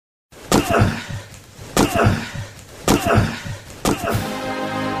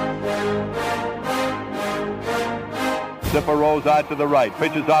Zipper rolls out to the right,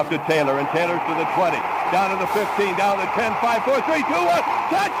 pitches off to Taylor, and Taylor's to the 20, down to the 15, down to the 10, 5, 4, 3, 2, 1.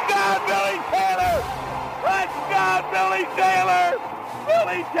 Touchdown, Billy Taylor! Touchdown, Billy Taylor!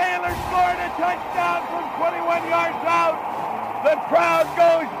 Billy Taylor scored a touchdown from 21 yards out. The crowd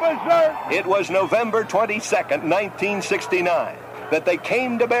goes berserk. It was November 22nd, 1969. That they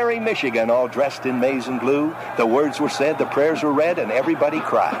came to Barry, Michigan, all dressed in maize and blue. The words were said, the prayers were read, and everybody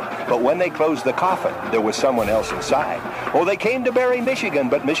cried. But when they closed the coffin, there was someone else inside. Oh, they came to Barry, Michigan,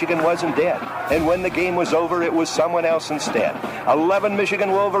 but Michigan wasn't dead. And when the game was over, it was someone else instead. 11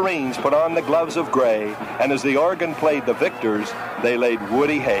 Michigan Wolverines put on the gloves of gray, and as the organ played the victors, they laid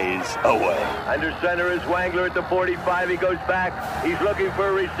Woody Hayes away. Under center is Wangler at the 45. He goes back. He's looking for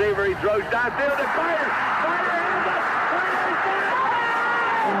a receiver. He throws downfield to Carter.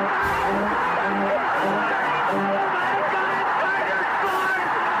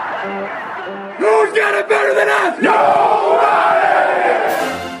 Who's got it better than us? Nobody!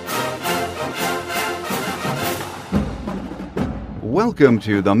 Welcome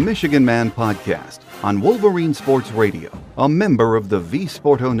to the Michigan Man Podcast on Wolverine Sports Radio, a member of the V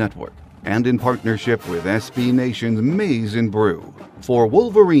Sporto Network, and in partnership with SB Nation's Maize and Brew, for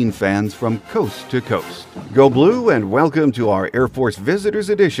Wolverine fans from coast to coast. Go Blue, and welcome to our Air Force Visitors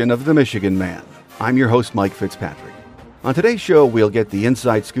edition of the Michigan Man. I'm your host, Mike Fitzpatrick. On today's show, we'll get the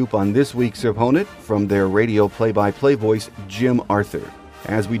inside scoop on this week's opponent from their radio play-by-play voice, Jim Arthur.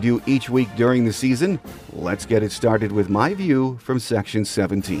 As we do each week during the season, let's get it started with my view from Section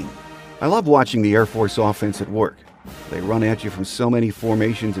 17. I love watching the Air Force offense at work. They run at you from so many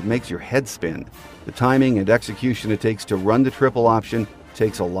formations it makes your head spin. The timing and execution it takes to run the triple option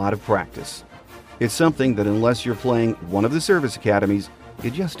takes a lot of practice. It's something that unless you're playing one of the service academies, you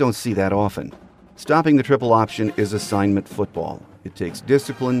just don't see that often. Stopping the triple option is assignment football. It takes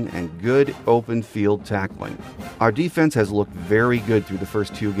discipline and good open field tackling. Our defense has looked very good through the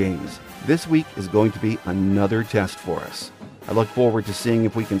first two games. This week is going to be another test for us. I look forward to seeing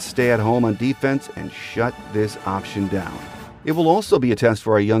if we can stay at home on defense and shut this option down. It will also be a test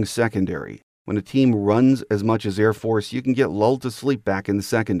for our young secondary. When a team runs as much as Air Force, you can get lulled to sleep back in the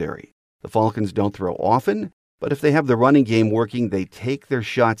secondary. The Falcons don't throw often, but if they have the running game working, they take their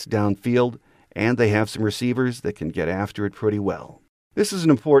shots downfield, and they have some receivers that can get after it pretty well. This is an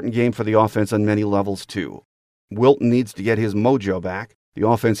important game for the offense on many levels, too. Wilton needs to get his mojo back, the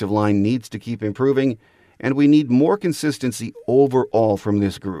offensive line needs to keep improving, and we need more consistency overall from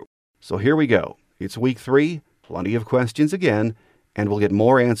this group. So here we go. It's week 3, plenty of questions again, and we'll get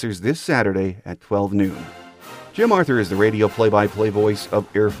more answers this Saturday at 12 noon. Jim Arthur is the radio play-by-play voice of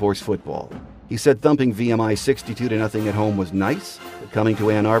Air Force football. He said thumping VMI 62-0 at home was nice, but coming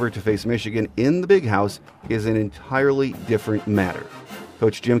to Ann Arbor to face Michigan in the Big House is an entirely different matter.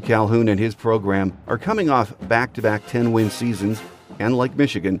 Coach Jim Calhoun and his program are coming off back-to-back 10-win seasons, and like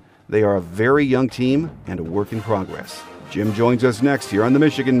Michigan, they are a very young team and a work in progress. Jim joins us next here on the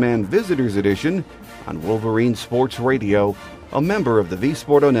Michigan Man Visitors Edition on Wolverine Sports Radio, a member of the V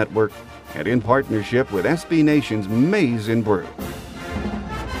Sporto Network, and in partnership with SB Nation's Maize and Brew.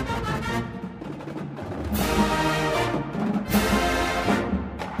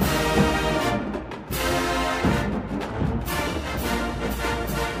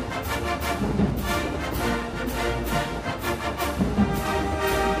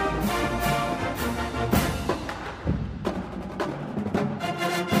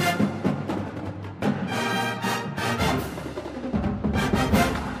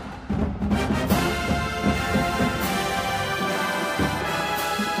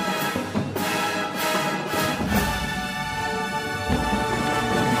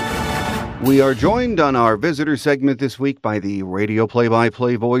 We are joined on our visitor segment this week by the radio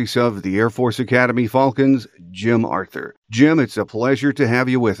play-by-play voice of the Air Force Academy Falcons, Jim Arthur. Jim, it's a pleasure to have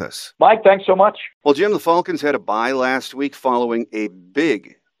you with us. Mike, thanks so much. Well, Jim, the Falcons had a bye last week following a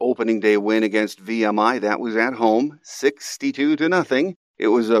big opening day win against VMI. That was at home, 62-0. It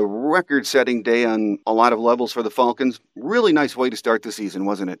was a record-setting day on a lot of levels for the Falcons. Really nice way to start the season,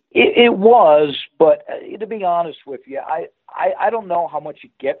 wasn't it? It was, but to be honest with you, I don't know how much you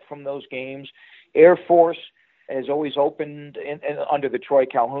get from those games. Air Force has always opened under the Troy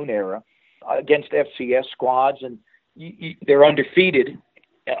Calhoun era against FCS squads, and they're undefeated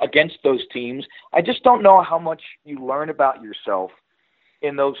against those teams. I just don't know how much you learn about yourself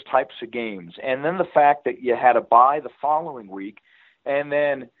in those types of games. And then the fact that you had a bye the following week, and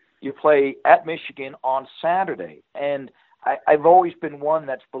then you play at Michigan on Saturday. And I've always been one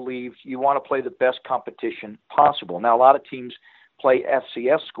that's believed you want to play the best competition possible. Now, a lot of teams play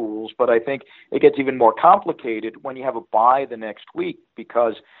FCS schools, but I think it gets even more complicated when you have a bye the next week,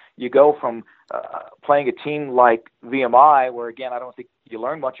 because you go from playing a team like VMI, where, again, I don't think you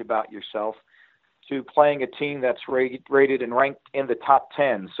learn much about yourself, to playing a team that's rated and ranked in the top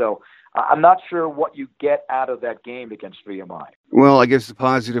 10. So I'm not sure what you get out of that game against VMI. Well, I guess the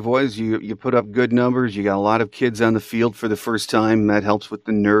positive was you put up good numbers. You got a lot of kids on the field for the first time. That helps with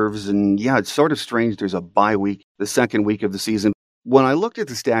the nerves. And yeah, it's sort of strange there's a bye week, the second week of the season. When I looked at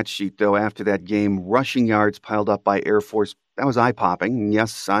the stat sheet, though, after that game, rushing yards piled up by Air Force, that was eye-popping. And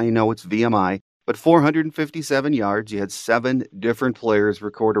yes, I know it's VMI, but 457 yards. You had 7 different players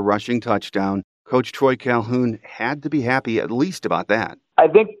record a rushing touchdown. Coach Troy Calhoun had to be happy at least about that. I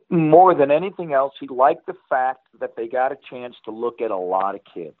think more than anything else, he liked the fact that they got a chance to look at a lot of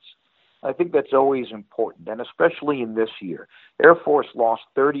kids. I think that's always important, and especially in this year. Air Force lost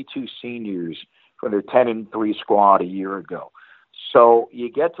 32 seniors from their 10-3 squad a year ago. So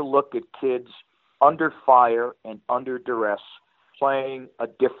you get to look at kids under fire and under duress playing a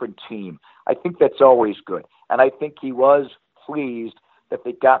different team. I think that's always good. And I think he was pleased that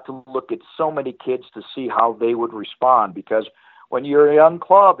they got to look at so many kids to see how they would respond, because when you're a young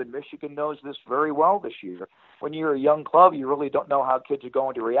club, and Michigan knows this very well this year, when you're a young club, you really don't know how kids are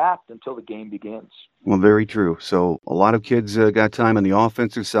going to react until the game begins. Well, very true. So a lot of kids got time on the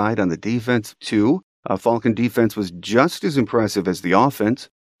offensive side, on the defense too. Falcon defense was just as impressive as the offense,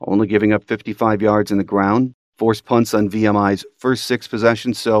 only giving up 55 yards in the ground, forced punts on VMI's first 6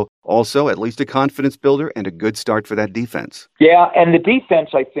 possessions. So also at least a confidence builder and a good start for that defense. Yeah, and the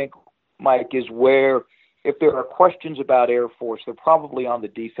defense, I think, Mike, is where, if there are questions about Air Force, they're probably on the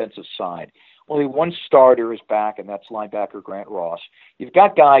defensive side. Only one starter is back, and that's linebacker Grant Ross. You've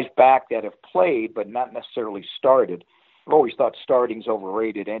got guys back that have played but not necessarily started. I've always thought starting's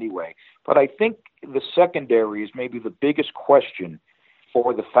overrated anyway. But I think the secondary is maybe the biggest question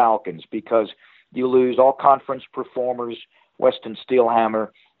for the Falcons, because you lose all conference performers, Weston Steelhammer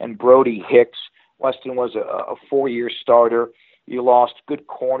and Brody Hicks. Weston was a 4-year starter. You lost good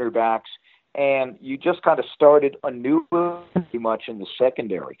cornerbacks, and you just kind of started anew pretty much in the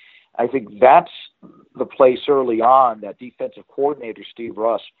secondary. I think that's the place early on that defensive coordinator Steve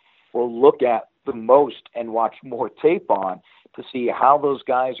Russ will look at the most and watch more tape on to see how those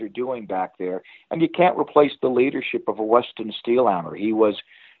guys are doing back there. And you can't replace the leadership of a Weston Steelhammer. He was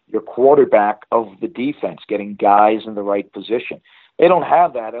your quarterback of the defense, getting guys in the right position. They don't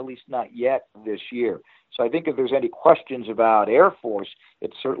have that, at least not yet this year. So I think if there's any questions about Air Force,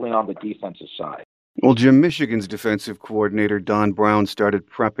 it's certainly on the defensive side. Well, Jim, Michigan's defensive coordinator, Don Brown, started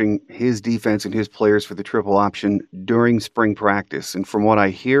prepping his defense and his players for the triple option during spring practice. And from what I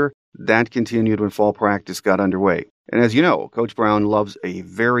hear, that continued when fall practice got underway. And as you know, Coach Brown loves a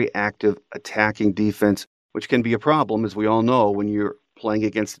very active attacking defense, which can be a problem, as we all know, when you're playing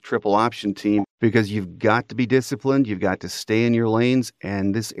against the triple option team, because you've got to be disciplined, you've got to stay in your lanes,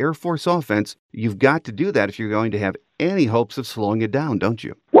 and this Air Force offense, you've got to do that if you're going to have any hopes of slowing it down, don't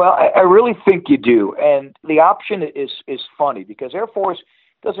you? Well, I really think you do, and the option is funny, because Air Force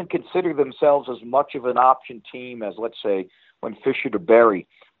doesn't consider themselves as much of an option team as, let's say, when Fisher DeBerry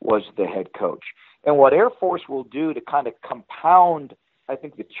was the head coach. And what Air Force will do to kind of compound, I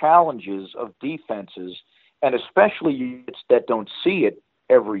think, the challenges of defenses, and especially units that don't see it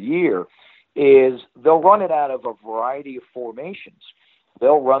every year, is they'll run it out of a variety of formations.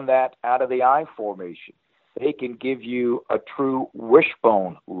 They'll run that out of the I formation. They can give you a true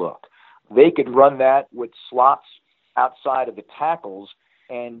wishbone look. They could run that with slots outside of the tackles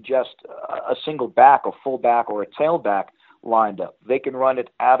and just a single back, a fullback, or a tailback lined up. They can run it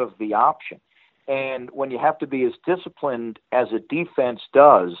out of the option. And when you have to be as disciplined as a defense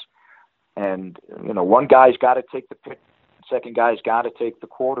does, and, you know, one guy's got to take the pitch, the second guy's got to take the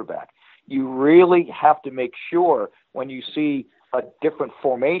quarterback. You really have to make sure when you see a different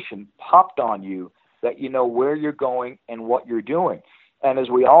formation popped on you that you know where you're going and what you're doing. And as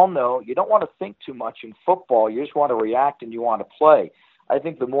we all know, you don't want to think too much in football. You just want to react and you want to play. I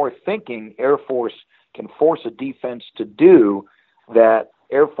think the more thinking Air Force can force a defense to do, that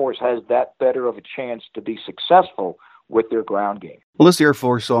Air Force has that better of a chance to be successful with their ground game. Well, this Air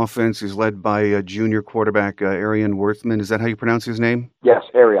Force offense is led by junior quarterback Arian Worthman. Is that how you pronounce his name? Yes,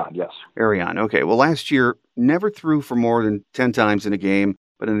 Arian, yes. Arian, okay. Well, last year, never threw for more than 10 times in a game,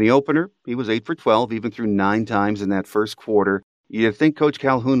 but in the opener, he was 8 for 12, even threw 9 times in that first quarter. You think Coach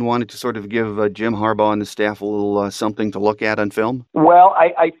Calhoun wanted to sort of give Jim Harbaugh and the staff a little something to look at on film? Well,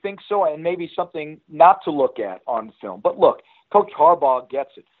 I think so, and maybe something not to look at on film. But look, Coach Harbaugh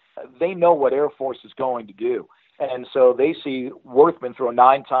gets it. They know what Air Force is going to do. And so they see Worthman throw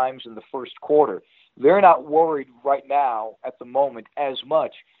 9 times in the first quarter. they're not worried right now at the moment as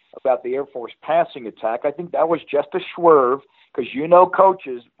much about the Air Force passing attack. I think that was just a swerve because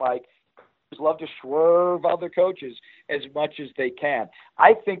coaches, Mike, love to swerve other coaches as much as they can.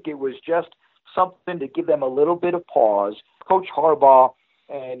 I think it was just something to give them a little bit of pause. Coach Harbaugh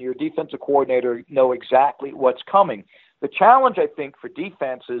and your defensive coordinator know exactly what's coming. The challenge, I think, for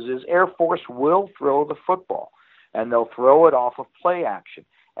defenses is Air Force will throw the football, and they'll throw it off of play action.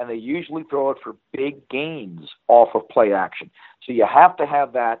 And they usually throw it for big gains off of play action. So you have to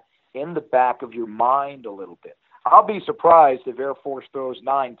have that in the back of your mind a little bit. I'll be surprised if Air Force throws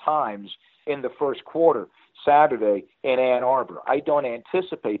 9 times in the first quarter Saturday in Ann Arbor. I don't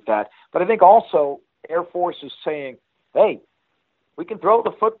anticipate that. But I think also Air Force is saying, hey, we can throw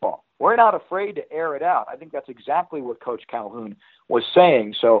the football. We're not afraid to air it out. I think that's exactly what Coach Calhoun was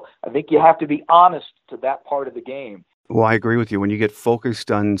saying. So I think you have to be honest to that part of the game. Well, I agree with you. When you get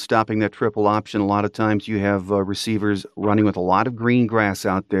focused on stopping that triple option, a lot of times you have receivers running with a lot of green grass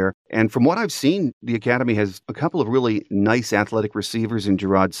out there. And from what I've seen, the Academy has a couple of really nice athletic receivers in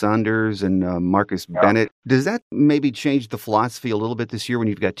Gerard Saunders and Marcus Bennett. Does that maybe change the philosophy a little bit this year when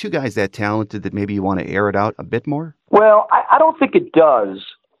you've got 2 guys that talented that maybe you want to air it out a bit more? Well, I don't think it does,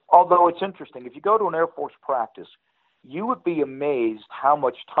 although it's interesting. If you go to an Air Force practice, you would be amazed how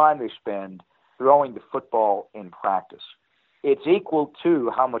much time they spend throwing the football in practice. It's equal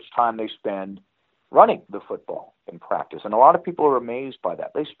to how much time they spend running the football in practice. And a lot of people are amazed by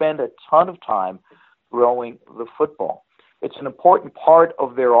that. They spend a ton of time throwing the football. It's an important part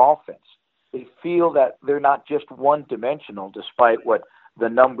of their offense. They feel that they're not just one-dimensional, despite what the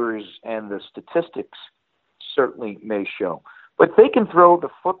numbers and the statistics certainly may show. But they can throw the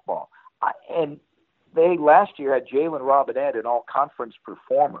football. And they last year had Jalen Robinette, an all-conference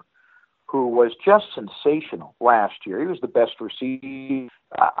performer, who was just sensational last year. He was the best receiver,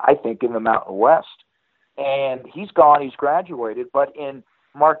 I think, in the Mountain West. And he's gone, he's graduated. But in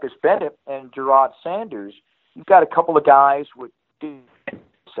Marcus Bennett and Gerard Sanders, you've got a couple of guys with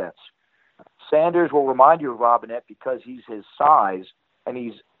sets. Sanders will remind you of Robinette because he's his size and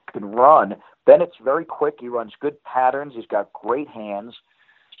he can run. Bennett's very quick. He runs good patterns. He's got great hands.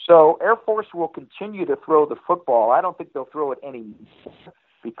 So Air Force will continue to throw the football. I don't think they'll throw it any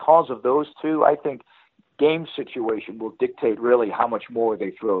because of those two. I think game situation will dictate really how much more they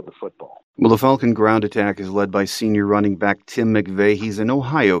throw the football. Well, the Falcon ground attack is led by senior running back Tim McVeigh. He's an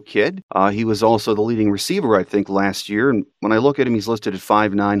Ohio kid. He was also the leading receiver, I think, last year. And when I look at him, he's listed at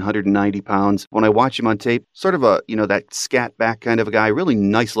 5'9", 190 pounds. When I watch him on tape, sort of a, that scat back kind of a guy, really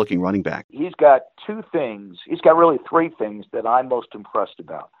nice looking running back. He's got 2 things. He's got really 3 things that I'm most impressed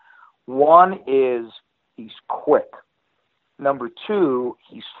about. One is he's quick. Number 2,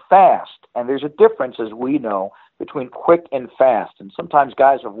 he's fast. And there's a difference, as we know, between quick and fast. And sometimes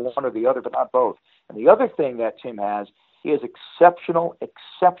guys are one or the other, but not both. And the other thing that Tim has, he has exceptional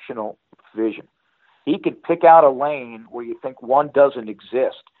vision. He can pick out a lane where you think one doesn't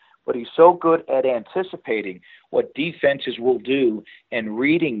exist. But he's so good at anticipating what defenses will do and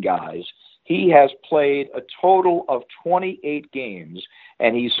reading guys. He has played a total of 28 games,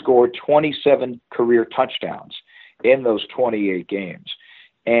 and he's scored 27 career touchdowns in those 28 games.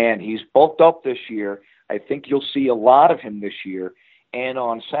 And he's bulked up this year. I think you'll see a lot of him this year and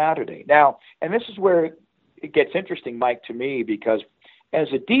on Saturday. Now, and this is where it gets interesting, Mike, to me, because as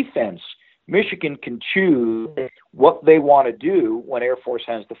a defense, Michigan can choose what they want to do when Air Force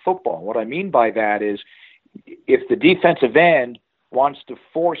has the football. What I mean by that is if the defensive end wants to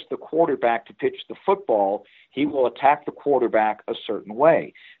force the quarterback to pitch the football, he will attack the quarterback a certain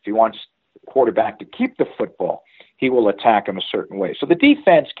way. If he wants the quarterback to keep the football, he will attack him a certain way. So the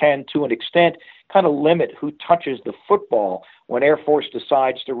defense can, to an extent, kind of limit who touches the football when Air Force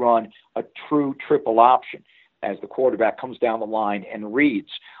decides to run a true triple option as the quarterback comes down the line and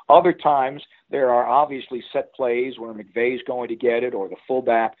reads. Other times, there are obviously set plays where McVay's going to get it, or the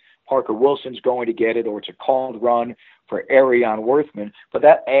fullback, Parker Wilson's going to get it, or it's a called run for Arion Worthman. But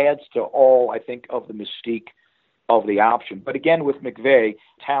that adds to all, I think, of the mystique of the option. But again, with McVay,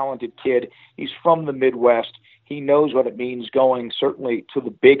 talented kid, he's from the Midwest. He knows what it means going certainly to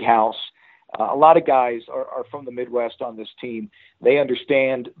the big house. A lot of guys are from the Midwest on this team. They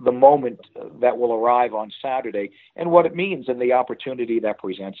understand the moment that will arrive on Saturday and what it means and the opportunity that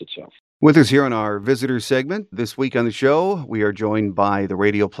presents itself. With us here on our visitor segment this week on the show, we are joined by the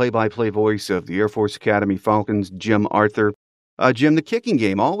radio play-by-play voice of the Air Force Academy Falcons, Jim Arthur. Jim, the kicking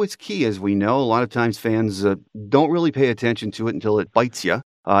game, always key, as we know. A lot of times fans don't really pay attention to it until it bites you.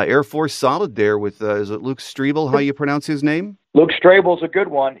 Air Force solid there with, is it Luke Strebel, how you pronounce his name? Luke Strebel's a good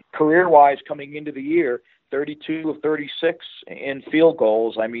one. Career-wise, coming into the year, 32 of 36 in field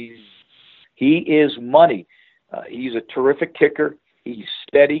goals. I mean, He is money. He's a terrific kicker. He's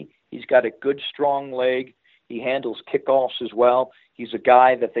steady. He's got a good, strong leg. He handles kickoffs as well. He's a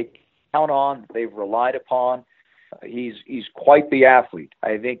guy that they count on, they've relied upon. He's quite the athlete.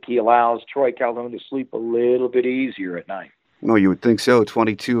 I think he allows Troy Calhoun to sleep a little bit easier at night. No, you would think so.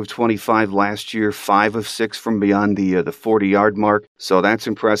 22 of 25 last year, 5 of 6 from beyond the 40-yard mark. So that's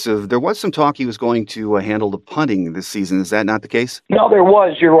impressive. There was some talk he was going to handle the punting this season. Is that not the case? No, there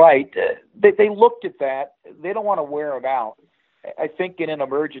was. You're right. They looked at that. They don't want to wear him out. I think in an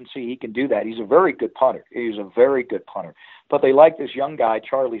emergency he can do that. He's a very good punter. But they like this young guy,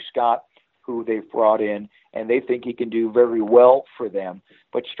 Charlie Scott, who they've brought in, and they think he can do very well for them.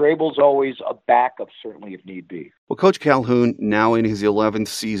 But Strable's always a backup, certainly, if need be. Well, Coach Calhoun, now in his 11th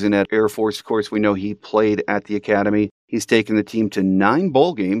season at Air Force, of course, we know he played at the academy. He's taken the team to 9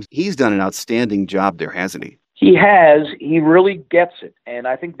 bowl games. He's done an outstanding job there, hasn't he? He has. He really gets it. And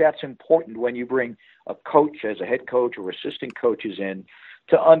I think that's important when you bring a coach as a head coach or assistant coaches in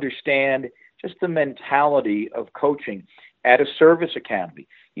to understand just the mentality of coaching at a service academy.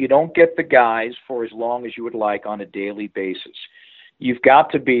 You don't get the guys for as long as you would like on a daily basis. You've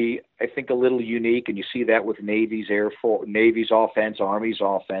got to be, I think, a little unique, and you see that with Navy's Air Force, Navy's offense, Army's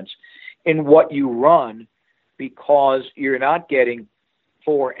offense, in what you run, because you're not getting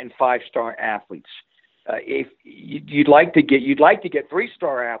 4- and 5-star athletes. If you'd like to get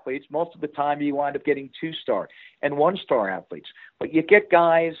 3-star athletes, most of the time you wind up getting 2-star and 1-star athletes. But you get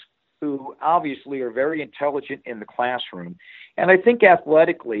guys who obviously are very intelligent in the classroom. And I think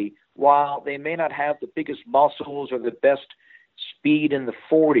athletically, while they may not have the biggest muscles or the best speed in the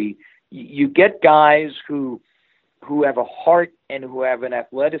 40, you get guys who have a heart and who have an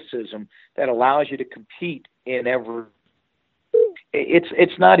athleticism that allows you to compete in every.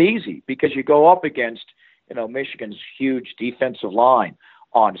 It's not easy because you go up against, Michigan's huge defensive line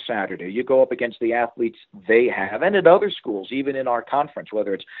on Saturday. You go up against the athletes they have, and at other schools, even in our conference,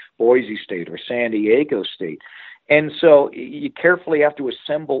 whether it's Boise State or San Diego State. And so you carefully have to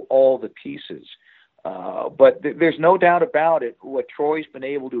assemble all the pieces. But there's no doubt about it, what Troy's been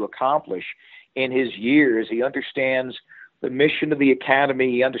able to accomplish in his years. He understands the mission of the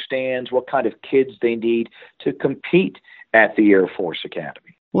academy. He understands what kind of kids they need to compete at the Air Force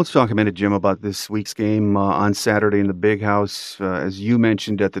Academy. Let's talk a minute, Jim, about this week's game on Saturday in the Big House. As you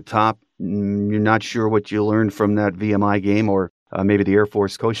mentioned at the top, you're not sure what you learned from that VMI game, or maybe the Air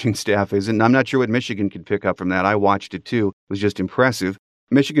Force coaching staff isn't. I'm not sure what Michigan could pick up from that. I watched it too. It was just impressive.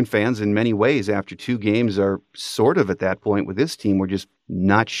 Michigan fans, in many ways, after 2 games, are sort of at that point with this team. We're just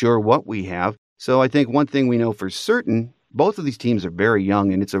not sure what we have. So I think one thing we know for certain, both of these teams are very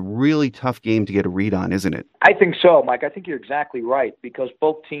young, and it's a really tough game to get a read on, isn't it? I think so, Mike. I think you're exactly right, because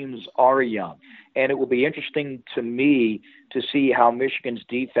both teams are young. And it will be interesting to me to see how Michigan's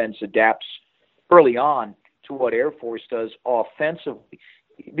defense adapts early on to what Air Force does offensively,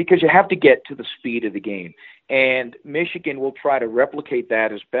 because you have to get to the speed of the game. And Michigan will try to replicate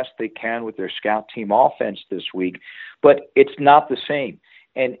that as best they can with their scout team offense this week, but it's not the same.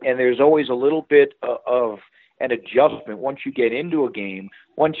 And there's always a little bit of an adjustment once you get into a game,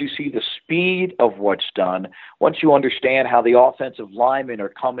 once you see the speed of what's done, once you understand how the offensive linemen are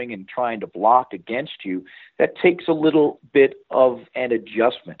coming and trying to block against you, that takes a little bit of an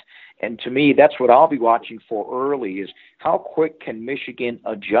adjustment. And to me, that's what I'll be watching for early, is how quick can Michigan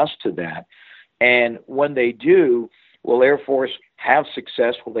adjust to that? And when they do, will Air Force have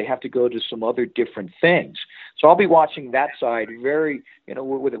success? Will they have to go to some other different things? So I'll be watching that side very,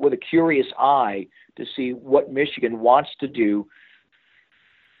 with a curious eye to see what Michigan wants to do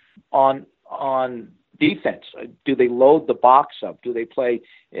on defense. Do they load the box up? Do they play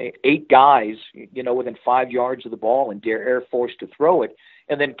 8 guys, within 5 yards of the ball and dare Air Force to throw it,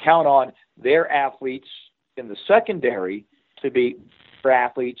 and then count on their athletes in the secondary to be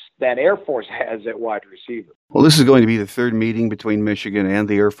athletes than Air Force has at wide receiver? Well, this is going to be the 3rd meeting between Michigan and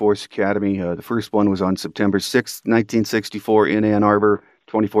the Air Force Academy. The first one was on September 6th, 1964 in Ann Arbor,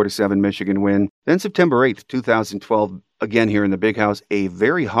 24-7 Michigan win. Then September 8th, 2012, again here in the Big House, a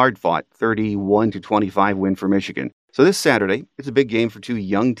very hard-fought 31-25 win for Michigan. So this Saturday, it's a big game for 2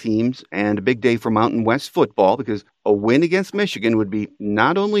 young teams and a big day for Mountain West football, because a win against Michigan would be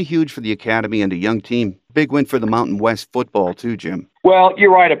not only huge for the academy and a young team, big win for the Mountain West football too, Jim. Well,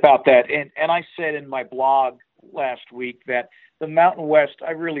 you're right about that. And I said in my blog last week that the Mountain West,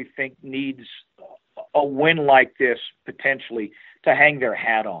 I really think, needs a win like this potentially to hang their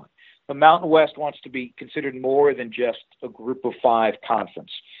hat on. The Mountain West wants to be considered more than just a group of 5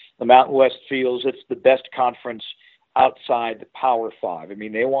 conference. The Mountain West feels it's the best conference outside the Power 5. I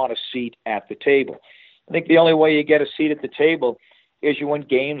mean, they want a seat at the table. I think the only way you get a seat at the table is you win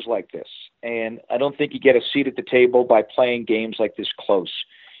games like this. And I don't think you get a seat at the table by playing games like this close.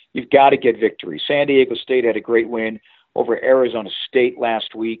 You've got to get victory. San Diego State had a great win over Arizona State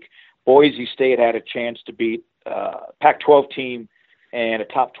last week. Boise State had a chance to beat Pac-12 team and a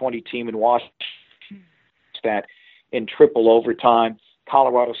top 20 team in Washington State in triple overtime.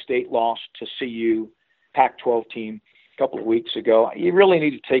 Colorado State lost to CU, Pac-12 team, a couple of weeks ago. You really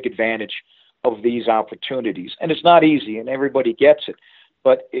need to take advantage of these opportunities. And it's not easy, and everybody gets it.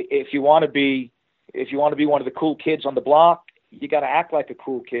 But if you want to be one of the cool kids on the block, you got to act like a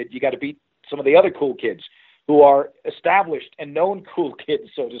cool kid. You got to beat some of the other cool kids who are established and known cool kids,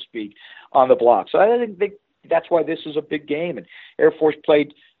 so to speak, on the block. So I think that's why this is a big game. And Air Force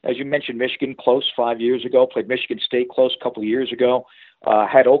played, as you mentioned, Michigan close 5 years ago, played Michigan State close a couple of years ago,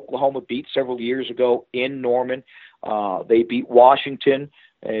 had Oklahoma beat several years ago in Norman. They beat Washington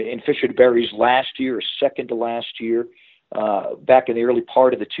in Fisher-DeBerry's last year, or second to last year, back in the early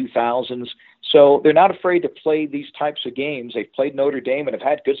part of the 2000s. So they're not afraid to play these types of games. They've played Notre Dame and have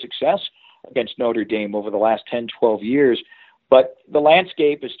had good success against Notre Dame over the last 10, 12 years. But the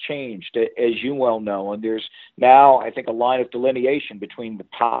landscape has changed, as you well know, and there's now, I think, a line of delineation between the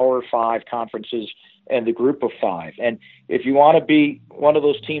Power Five conferences and the Group of Five. And if you want to be one of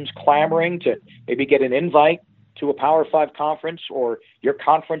those teams clamoring to maybe get an invite to a Power Five conference or your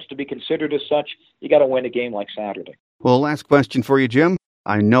conference to be considered as such, you got to win a game like Saturday. Well, last question for you, Jim.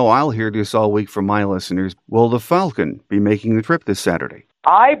 I know I'll hear this all week from my listeners. Will the Falcon be making the trip this Saturday?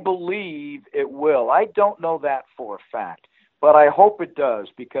 I believe it will. I don't know that for a fact, but I hope it does,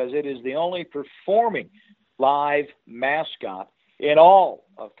 because it is the only performing live mascot in all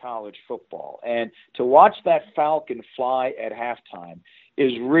of college football. And to watch that Falcon fly at halftime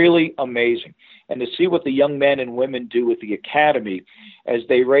is really amazing. And to see what the young men and women do at the academy as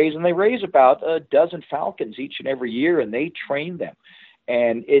they raise about a dozen Falcons each and every year, and they train them.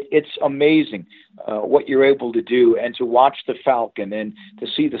 And it's amazing what you're able to do, and to watch the Falcon and to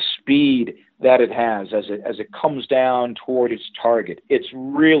see the speed that it has as it comes down toward its target. It's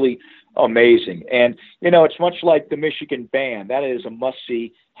really amazing. And, it's much like the Michigan band. That is a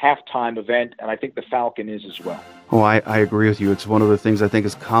must-see halftime event, and I think the Falcon is as well. Oh, I agree with you. It's one of the things I think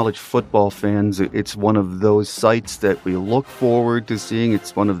as college football fans, it's one of those sites that we look forward to seeing.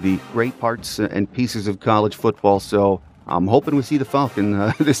 It's one of the great parts and pieces of college football. So I'm hoping we see the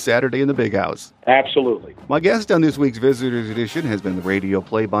Falcon this Saturday in the Big House. Absolutely. My guest on this week's Visitors Edition has been the radio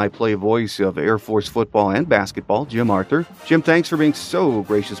play-by-play voice of Air Force football and basketball, Jim Arthur. Jim, thanks for being so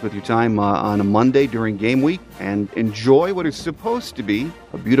gracious with your time on a Monday during game week, and enjoy what is supposed to be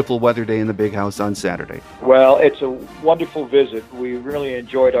a beautiful weather day in the Big House on Saturday. Well, it's a wonderful visit. We really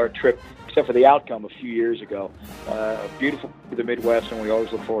enjoyed our trip, except for the outcome a few years ago. Beautiful to the Midwest, and we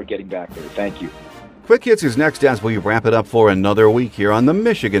always look forward to getting back there. Thank you. Quick Hits is next as we wrap it up for another week here on the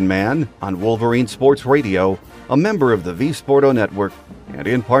Michigan Man on Wolverine Sports Radio, a member of the V Sporto Network, and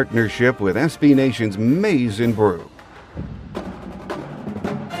in partnership with SB Nation's Maize and Brew.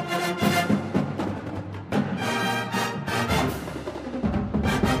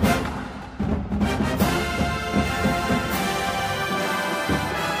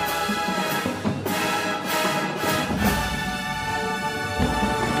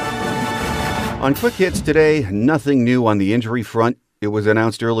 On Quick Hits today, nothing new on the injury front. It was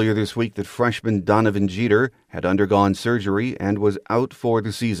announced earlier this week that freshman Donovan Jeter had undergone surgery and was out for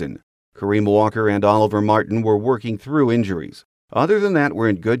the season. Kareem Walker and Oliver Martin were working through injuries. Other than that, we're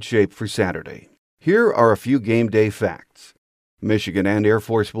in good shape for Saturday. Here are a few game day facts. Michigan and Air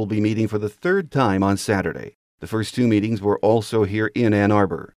Force will be meeting for the third time on Saturday. The first two meetings were also here in Ann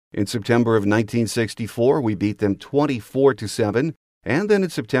Arbor. In September of 1964, we beat them 24-7. And then in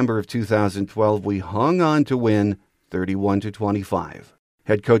September of 2012, we hung on to win 31-25.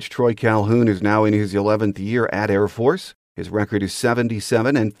 Head coach Troy Calhoun is now in his 11th year at Air Force. His record is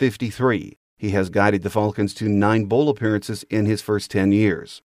 77-53. He has guided the Falcons to 9 bowl appearances in his first 10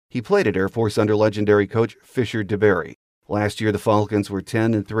 years. He played at Air Force under legendary coach Fisher-DeBerry. Last year, the Falcons were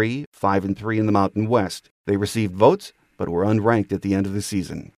 10-3, 5-3 in the Mountain West. They received votes, but were unranked at the end of the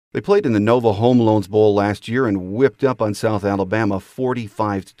season. They played in the Nova Home Loans Bowl last year and whipped up on South Alabama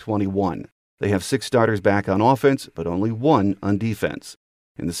 45-21. They have 6 starters back on offense, but only 1 on defense.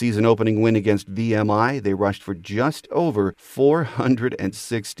 In the season-opening win against VMI, they rushed for just over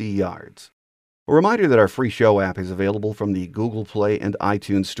 460 yards. A reminder that our free show app is available from the Google Play and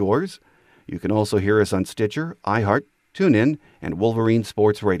iTunes stores. You can also hear us on Stitcher, iHeart, TuneIn, and Wolverine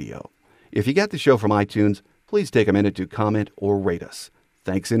Sports Radio. If you get the show from iTunes, please take a minute to comment or rate us.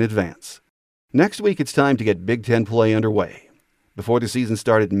 Thanks in advance. Next week, it's time to get Big Ten play underway. Before the season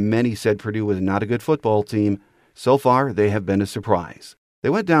started, many said Purdue was not a good football team. So far, they have been a surprise. They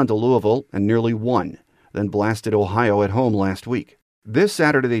went down to Louisville and nearly won, then blasted Ohio at home last week. This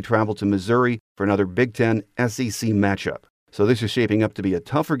Saturday they travel to Missouri for another Big Ten SEC matchup. So this is shaping up to be a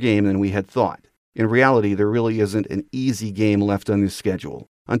tougher game than we had thought. In reality, there really isn't an easy game left on this schedule.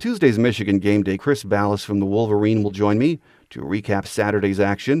 On Tuesday's Michigan game day, Chris Ballas from the Wolverine will join me to recap Saturday's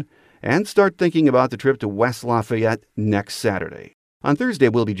action and start thinking about the trip to West Lafayette next Saturday. On Thursday,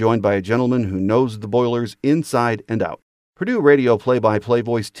 we'll be joined by a gentleman who knows the Boilers inside and out. Purdue radio play-by-play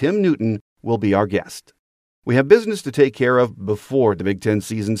voice Tim Newton will be our guest. We have business to take care of before the Big Ten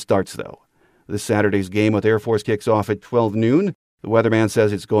season starts, though. This Saturday's game with Air Force kicks off at 12 noon. The weatherman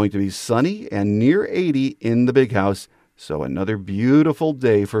says it's going to be sunny and near 80 in the Big House, so another beautiful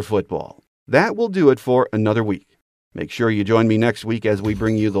day for football. That will do it for another week. Make sure you join me next week as we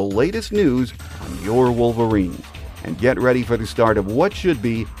bring you the latest news on your Wolverines. And get ready for the start of what should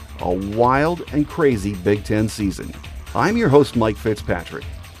be a wild and crazy Big Ten season. I'm your host, Mike Fitzpatrick.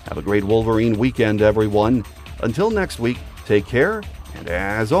 Have a great Wolverine weekend, everyone. Until next week, take care, and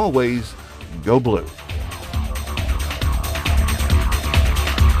as always, go Blue.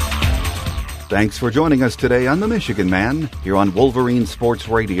 Thanks for joining us today on The Michigan Man, here on Wolverine Sports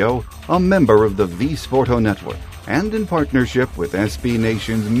Radio, a member of the V Sporto Network, and in partnership with SB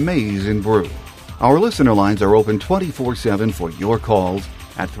Nation's Maize and Brew. Our listener lines are open 24/7 for your calls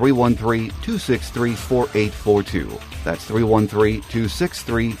at 313-263-4842. That's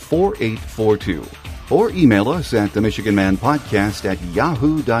 313-263-4842. Or email us at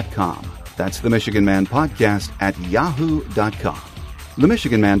themichiganmanpodcast@yahoo.com. That's themichiganmanpodcast@yahoo.com. The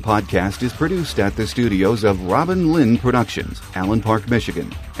Michigan Man Podcast is produced at the studios of Robin Lynn Productions, Allen Park,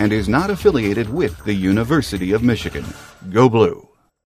 Michigan, and is not affiliated with the University of Michigan. Go Blue!